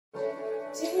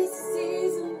'Tis the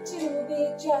season to be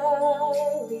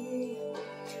jolly.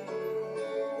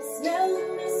 The smell of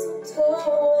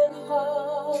mistletoe and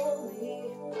holly.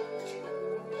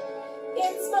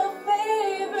 It's my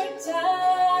favorite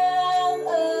time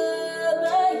of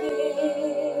the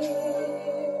year.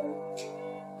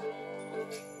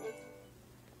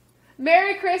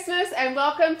 Merry Christmas and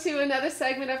welcome to another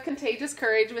segment of Contagious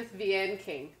Courage with Vianne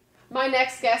King. My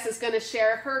next guest is going to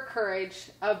share her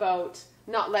courage about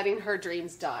not letting her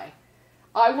dreams die.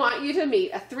 I want you to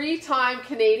meet a 3-time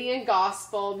Canadian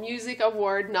Gospel Music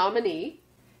Award nominee.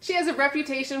 She has a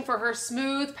reputation for her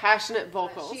smooth, passionate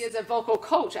vocals. She is a vocal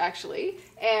coach, actually,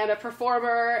 and a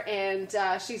performer, and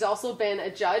she's also been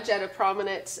a judge at a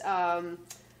prominent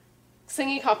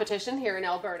singing competition here in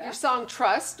Alberta. Your song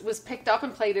Trust was picked up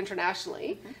and played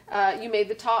internationally. You made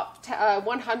the top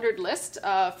 100 list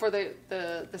for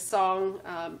the song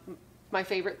My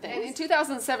Favorite Thing. And in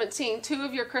 2017, 2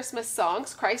 of your Christmas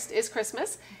songs, Christ is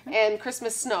Christmas and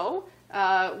Christmas Snow,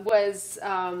 was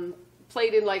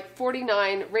played in like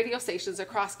 49 radio stations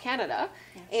across Canada,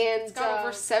 and it's got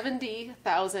over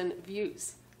 70,000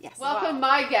 views. Yes. Welcome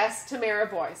my guest, Tamara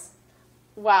Boyce.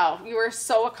 Wow, you are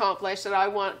so accomplished, and I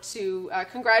want to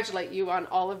congratulate you on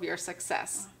all of your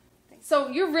success. So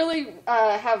you really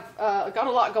have got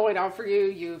a lot going on for you.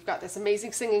 You've got this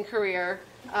amazing singing career.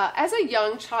 As a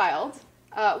young child,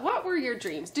 what were your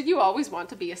dreams? Did you always want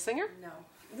to be a singer? No.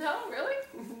 No, really?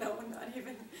 No, not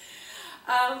even.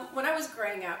 When I was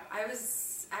growing up, I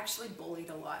was actually bullied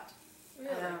a lot.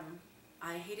 Really?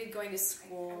 I hated going to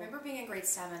school. I remember being in grade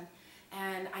 7,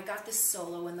 and I got this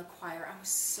solo in the choir. I was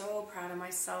so proud of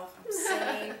myself. I was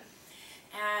singing,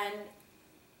 and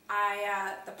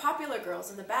the popular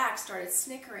girls in the back started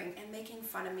snickering and making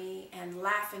fun of me and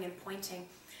laughing and pointing.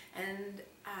 And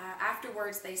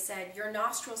afterwards they said, "Your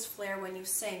nostrils flare when you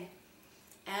sing."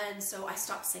 And so I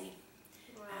stopped singing.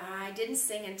 Wow. I didn't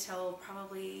sing until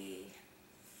probably,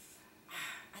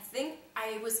 I think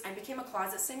I became a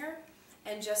closet singer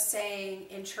and just sang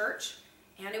in church.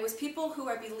 And it was people who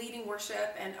I'd be leading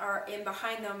worship and are in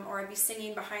behind them, or I'd be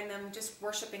singing behind them, just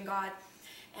worshiping God.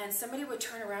 And somebody would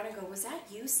turn around and go, "Was that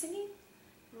you singing?"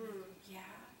 Yeah.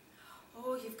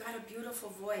 "Oh, you've got a beautiful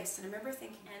voice." And I remember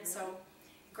thinking, and so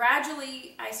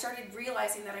gradually I started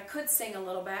realizing that I could sing a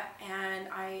little bit, and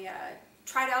I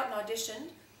tried out and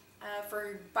auditioned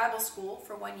for Bible school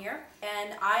for 1 year,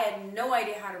 and I had no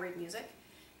idea how to read music,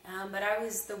 but I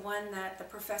was the one that the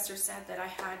professor said that I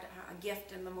had a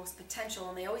gift and the most potential,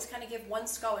 and they always kind of give one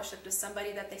scholarship to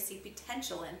somebody that they see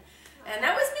potential in, and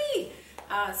that was me.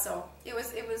 So it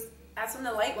was that's when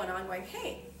the light went on, going,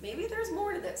 hey, maybe there's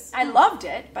more to this. I loved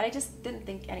it, but I just didn't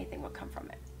think anything would come from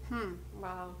it.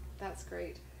 Wow, that's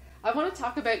great. I want to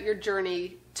talk about your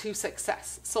journey to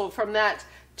success. So from that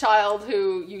child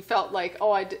who you felt like,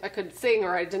 oh, I couldn't sing,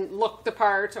 or I didn't look the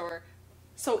part, or...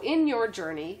 So in your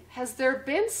journey, has there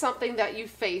been something that you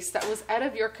faced that was out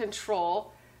of your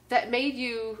control that made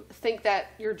you think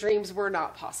that your dreams were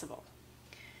not possible?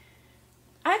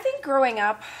 I think growing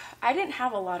up, I didn't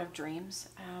have a lot of dreams.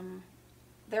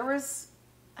 There was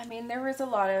a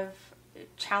lot of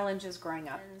challenges growing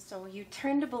up. And so you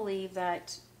tend to believe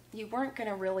that you weren't going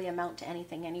to really amount to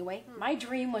anything anyway. My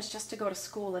dream was just to go to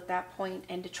school at that point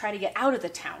and to try to get out of the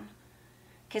town.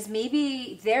 Because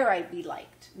maybe there I'd be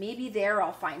liked. Maybe there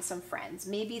I'll find some friends.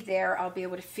 Maybe there I'll be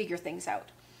able to figure things out.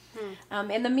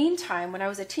 In the meantime, when I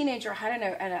was a teenager, I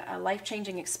had a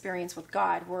life-changing experience with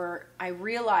God where I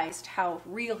realized how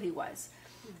real He was.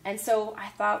 And so I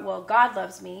thought, well, God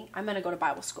loves me. I'm going to go to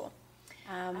Bible school.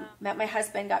 Met my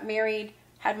husband, got married,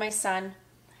 had my son,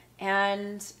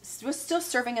 and was still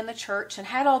serving in the church and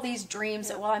had all these dreams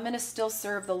that, well, I'm going to still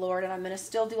serve the Lord and I'm going to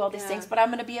still do all these things, but I'm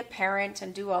going to be a parent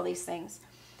and do all these things.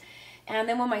 And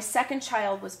then when my second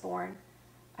child was born,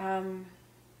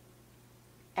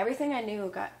 everything I knew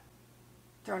got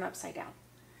thrown upside down.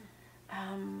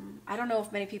 I don't know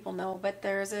if many people know, but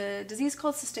there's a disease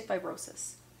called cystic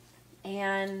fibrosis.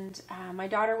 And my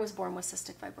daughter was born with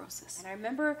cystic fibrosis. And I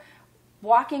remember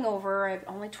walking over,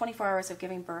 only 24 hours of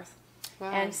giving birth,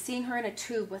 and seeing her in a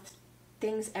tube with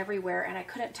things everywhere, and I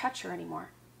couldn't touch her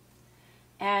anymore.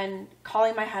 And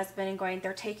calling my husband and going,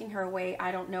 they're taking her away,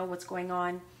 I don't know what's going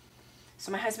on.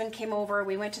 So my husband came over,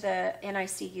 we went to the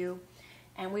NICU,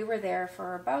 and we were there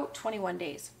for about 21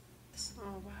 days.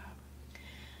 Oh, wow.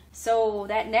 So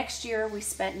that next year, we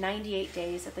spent 98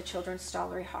 days at the Children's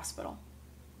Stollery Hospital,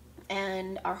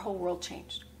 and our whole world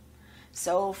changed.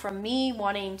 So from me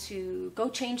wanting to go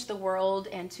change the world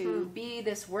and to be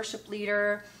this worship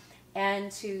leader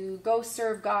and to go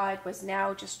serve God was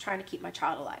now just trying to keep my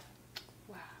child alive.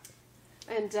 Wow.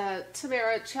 And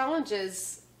Tamara,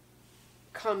 challenges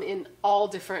come in all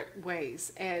different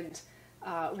ways. And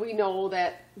we know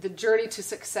that the journey to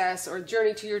success or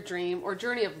journey to your dream or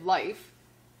journey of life,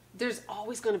 there's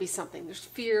always going to be something. There's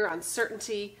fear,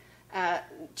 uncertainty,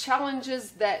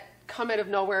 challenges that come out of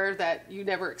nowhere that you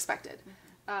never expected.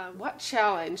 What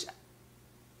challenge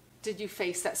did you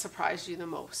face that surprised you the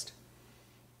most?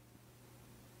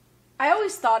 I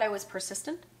always thought I was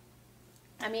persistent.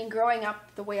 I mean, growing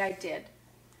up the way I did,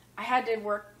 I had to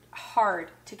work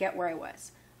hard to get where I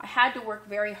was. I had to work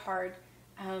very hard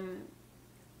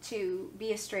to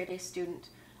be a straight A student.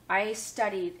 I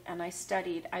studied and I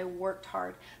studied. I worked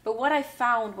hard. But what I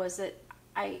found was that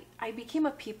I became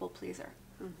a people pleaser.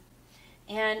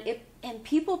 And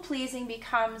people pleasing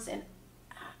becomes an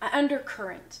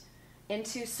undercurrent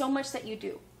into so much that you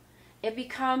do. It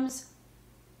becomes,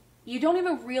 you don't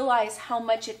even realize how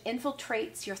much it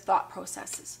infiltrates your thought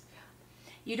processes.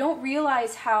 You don't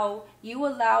realize how you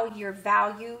allow your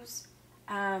values,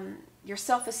 your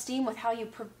self-esteem with how you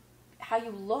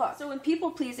look. So in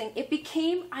people pleasing, it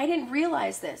became, I didn't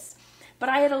realize this, but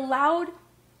I had allowed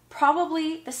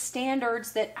probably the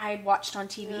standards that I had watched on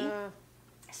TV,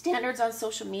 standards on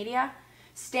social media,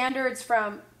 standards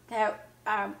from that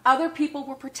other people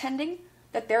were pretending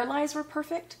that their lives were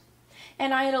perfect.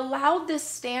 And I had allowed this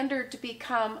standard to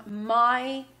become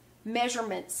my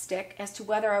measurement stick as to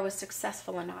whether I was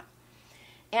successful or not.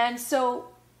 And so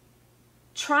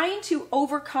trying to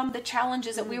overcome the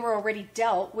challenges that we were already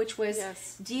dealt, which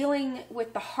was dealing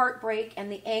with the heartbreak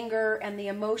and the anger and the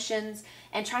emotions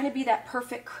and trying to be that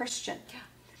perfect Christian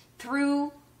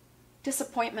through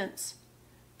disappointments,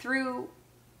 through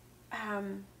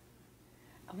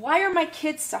why are my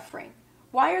kids suffering?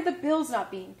 Why are the bills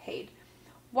not being paid?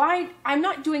 Why I'm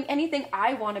not doing anything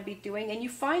I want to be doing, and you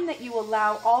find that you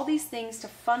allow all these things to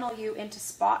funnel you into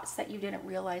spots that you didn't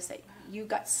realize that you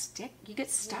get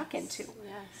stuck into.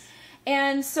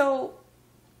 And so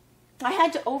I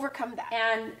had to overcome that.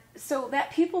 And so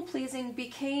that people pleasing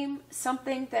became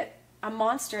something that a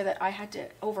monster that I had to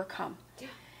overcome.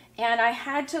 And I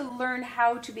had to learn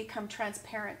how to become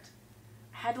transparent.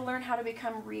 I had to learn how to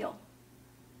become real.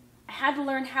 I had to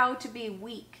learn how to be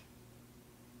weak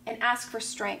and ask for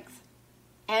strength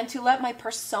and to let my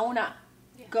persona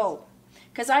go.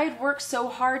 Because I had worked so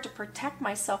hard to protect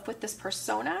myself with this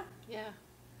persona.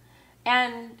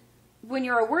 And when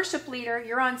you're a worship leader,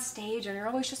 you're on stage and you're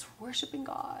always just worshiping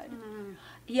God.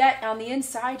 Yet on the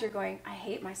inside, you're going, I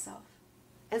hate myself.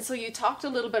 And so you talked a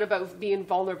little bit about being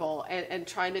vulnerable and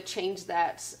trying to change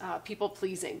that people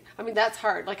pleasing. I mean, that's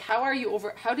hard. Like, how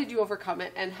did you overcome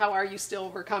it, and how are you still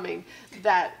overcoming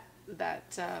that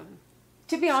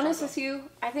to be honest with you,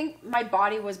 I think my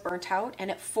body was burnt out and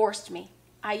it forced me.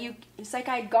 It's like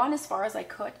I had gone as far as I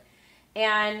could,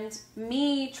 and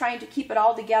me trying to keep it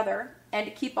all together and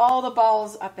to keep all the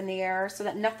balls up in the air so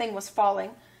that nothing was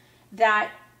falling,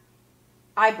 that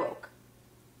I broke.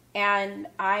 And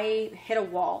I hit a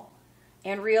wall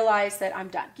and realized that I'm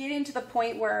done. Getting to the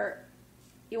point where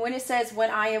when it says, when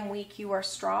I am weak, you are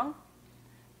strong.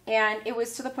 And it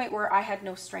was to the point where I had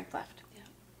no strength left.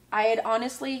 I had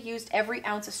honestly used every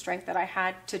ounce of strength that I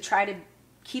had to try to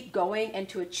keep going and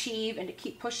to achieve and to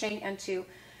keep pushing and to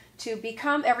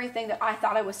become everything that I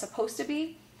thought I was supposed to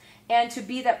be. And to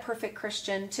be that perfect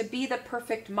Christian, to be the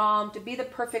perfect mom, to be the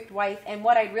perfect wife. And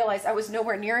what I realized, I was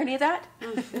nowhere near any of that.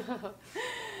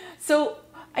 So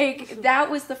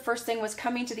that was the first thing, was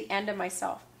coming to the end of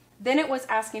myself. Then it was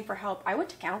asking for help. I went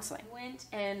to counseling. I went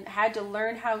and had to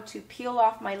learn how to peel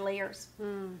off my layers.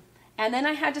 And then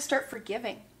I had to start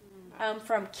forgiving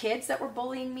from kids that were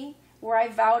bullying me, where I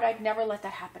vowed I'd never let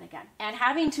that happen again. And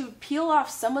having to peel off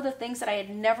some of the things that I had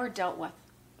never dealt with.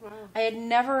 I had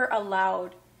never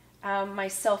allowed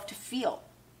myself to feel.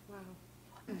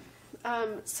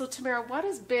 So Tamara, what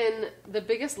has been the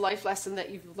biggest life lesson that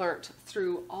you've learned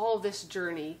through all of this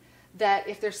journey, that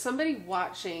if there's somebody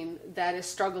watching that is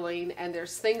struggling and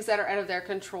there's things that are out of their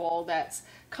control that's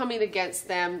coming against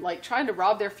them, like trying to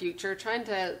rob their future, trying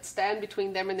to stand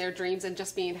between them and their dreams and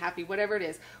just being happy, whatever it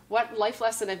is, what life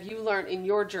lesson have you learned in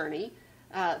your journey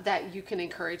that you can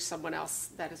encourage someone else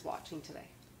that is watching today?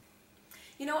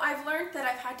 You know, I've learned that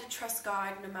I've had to trust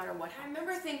God no matter what. I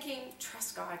remember thinking,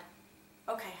 trust God.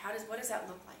 Okay, what does that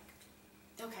look like?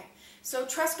 Okay, so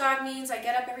trust God means I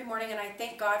get up every morning and I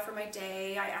thank God for my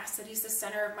day. I ask that He's the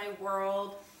center of my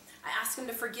world. I ask Him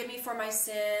to forgive me for my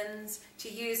sins, to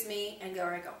use me, and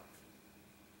there I go.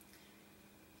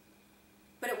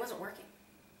 But it wasn't working.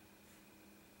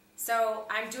 So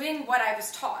I'm doing what I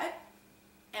was taught,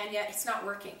 and yet it's not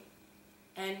working.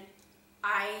 And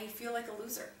I feel like a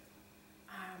loser.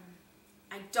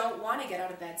 I don't want to get out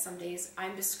of bed some days.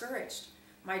 I'm discouraged.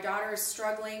 my daughter is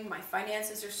struggling, my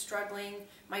finances are struggling,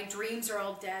 my dreams are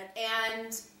all dead.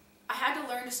 And I had to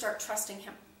learn to start trusting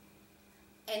him.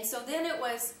 And so then it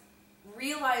was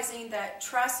realizing that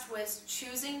trust was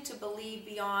choosing to believe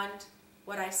beyond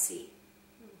what I see.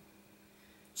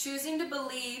 Choosing to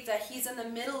believe that he's in the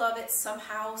middle of it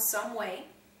somehow, some way.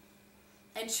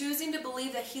 And choosing to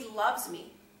believe that he loves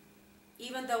me,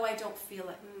 even though I don't feel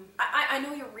it. I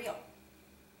know you're real.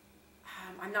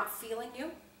 I'm not feeling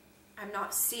you. I'm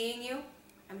not seeing you.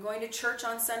 I'm going to church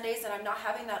on Sundays and I'm not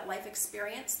having that life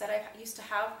experience that I used to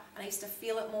have, and I used to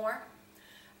feel it more.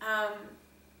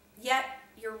 Yet,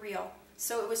 you're real.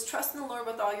 So it was trust in the Lord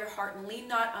with all your heart and lean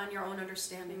not on your own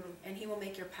understanding, and he will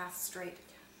make your path straight.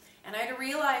 And I had to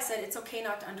realize that it's okay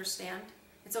not to understand.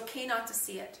 It's okay not to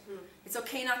see it. It's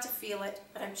okay not to feel it,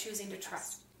 but I'm choosing to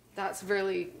trust. That's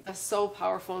so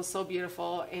powerful and so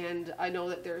beautiful. And I know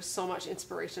that there's so much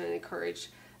inspiration and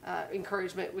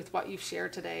encouragement with what you've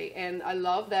shared today. And I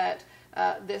love that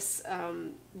this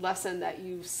lesson that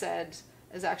you said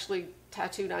is actually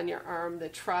tattooed on your arm, the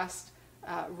trust,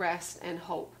 rest, and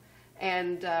hope.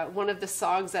 And one of the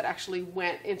songs that actually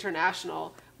went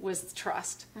international was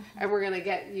Trust. And we're going to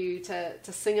get you to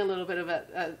sing a little bit of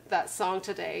that song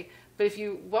today. But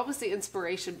what was the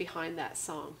inspiration behind that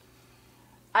song?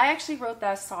 I actually wrote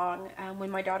that song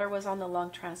when my daughter was on the lung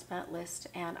transplant list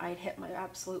and I'd hit my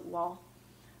absolute wall.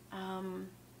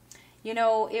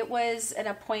 It was at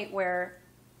a point where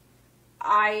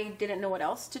I didn't know what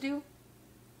else to do.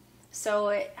 So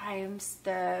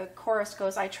the chorus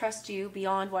goes, I trust you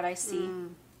beyond what I see.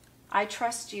 I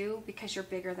trust you because you're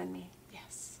bigger than me.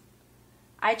 Yes.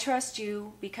 I trust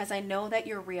you because I know that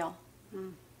you're real.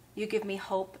 You give me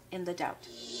hope in the doubt.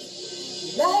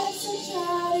 Life's a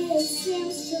journey, it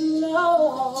seems to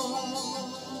know.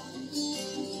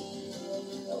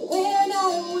 We're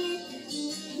not weak,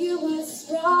 you are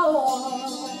strong.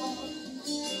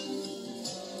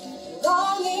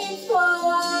 Longing for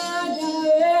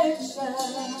direction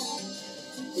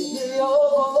to hear your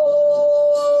voice.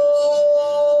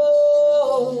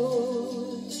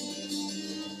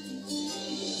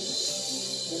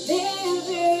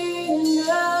 Living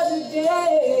another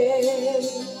day.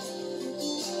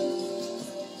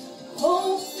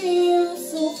 Hope feels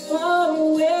so far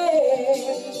away.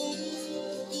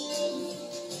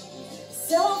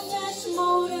 Selfish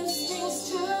motives, things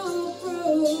to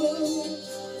prove.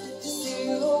 To see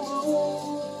you.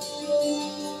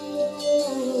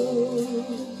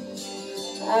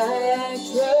 I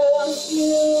trust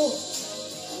you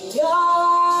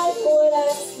beyond what I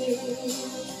see.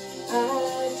 I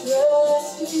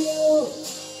trust you.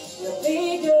 You're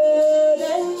bigger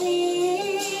than me.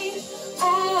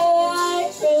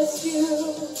 I trust you,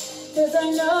 'cause I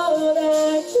know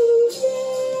that you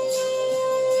care.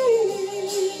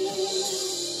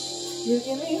 You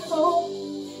give me hope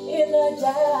in the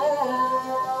doubt.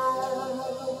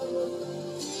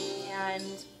 And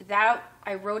that,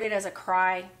 I wrote it as a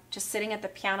cry, just sitting at the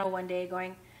piano one day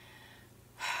going,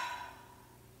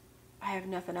 I have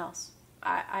nothing else.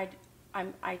 I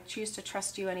choose to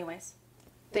trust you anyways.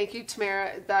 Thank you,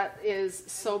 Tamara. That is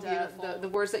so beautiful. The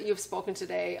words that you've spoken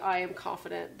today, I am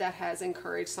confident that has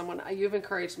encouraged someone. You've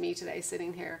encouraged me today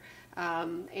sitting here.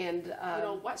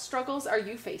 What struggles are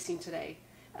you facing today?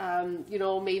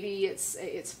 Maybe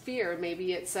it's fear,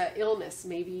 maybe it's illness,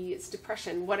 maybe it's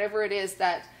depression, whatever it is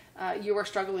that you are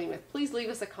struggling with, please leave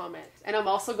us a comment. And I'm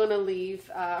also going to leave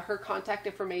her contact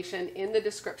information in the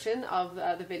description of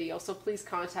the video, so please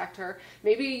contact her.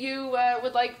 Maybe you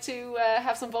would like to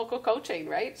have some vocal coaching,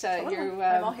 right?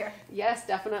 I'm all here. Yes,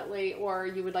 definitely. Or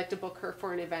you would like to book her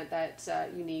for an event that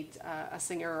you need a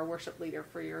singer or a worship leader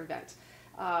for your event.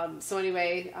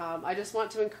 I just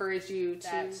want to encourage you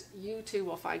that you too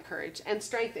will find courage and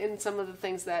strength in some of the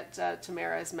things that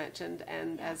Tamara has mentioned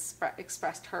and has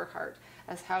expressed her heart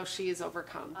as how she is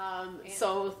overcome.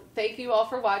 So thank you all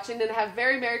for watching, and have a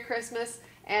very Merry Christmas.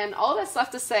 And all that's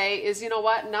left to say is, you know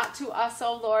what? Not to us,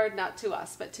 O Lord, not to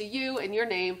us, but to you and your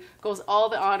name goes all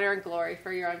the honor and glory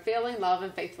for your unfailing love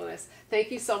and faithfulness.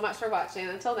 Thank you so much for watching.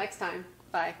 Until next time,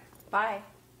 bye. Bye.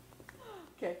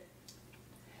 Okay.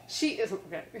 She isn't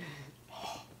good.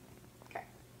 Okay.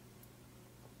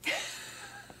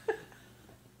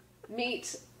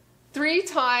 Meet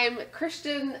 3-time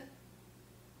Christian.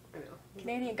 I know.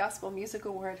 Canadian Gospel Music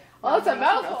Award. Oh, it's a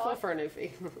mouthful for a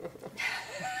newfie.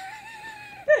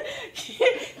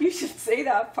 You should say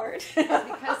that part.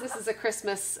 Because this is a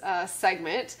Christmas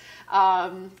segment,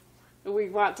 we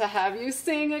want to have you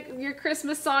sing your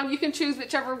Christmas song. You can choose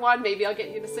whichever one. Maybe I'll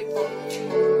get you to sing both.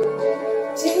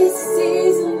 'Tis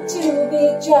season to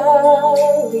be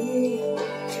jolly.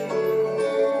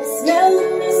 Smell the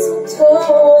mistletoe.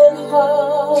 mistletoe and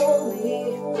holly.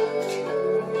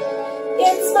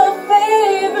 It's my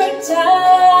favorite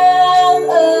time of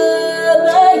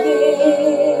the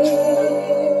year.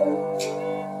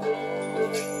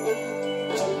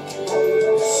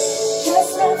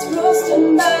 Chestnuts roasting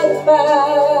by the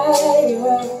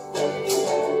fire.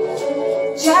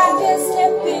 Jack is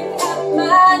nipping at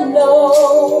my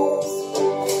nose.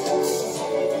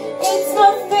 It's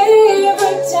my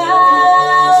favorite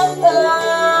time of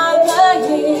the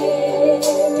year.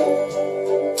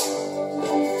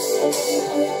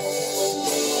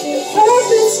 The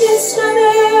purpose gets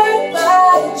smothered by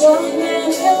the jumping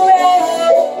in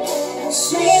red.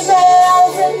 Sweet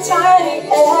bells and tiny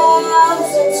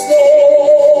elves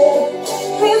instead.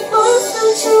 We both know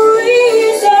to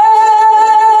reason.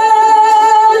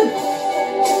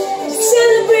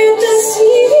 Celebrate the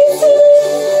season.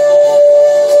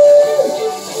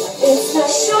 It's not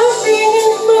shopping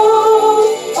and gold,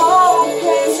 all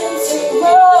presents and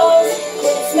rose.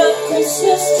 It's not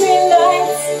Christmas tree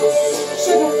lights,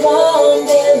 sugar plum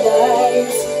and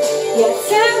lights. Yeah,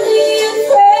 family and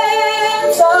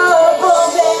friends are all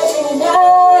very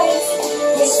nice.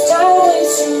 It's time we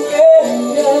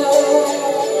surrender.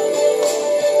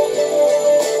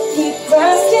 Keep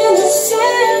Christ in the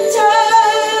center.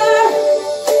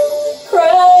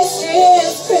 Christ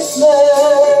is Christmas.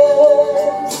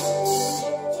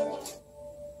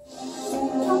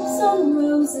 Cups on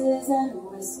roses and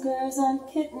whiskers on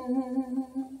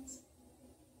kittens.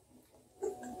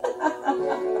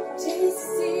 'Tis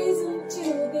season to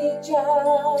be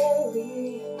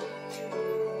jolly.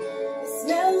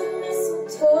 Smell the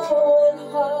mistletoe and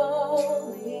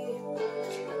holly.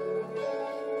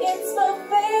 It's my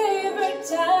favorite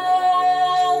time.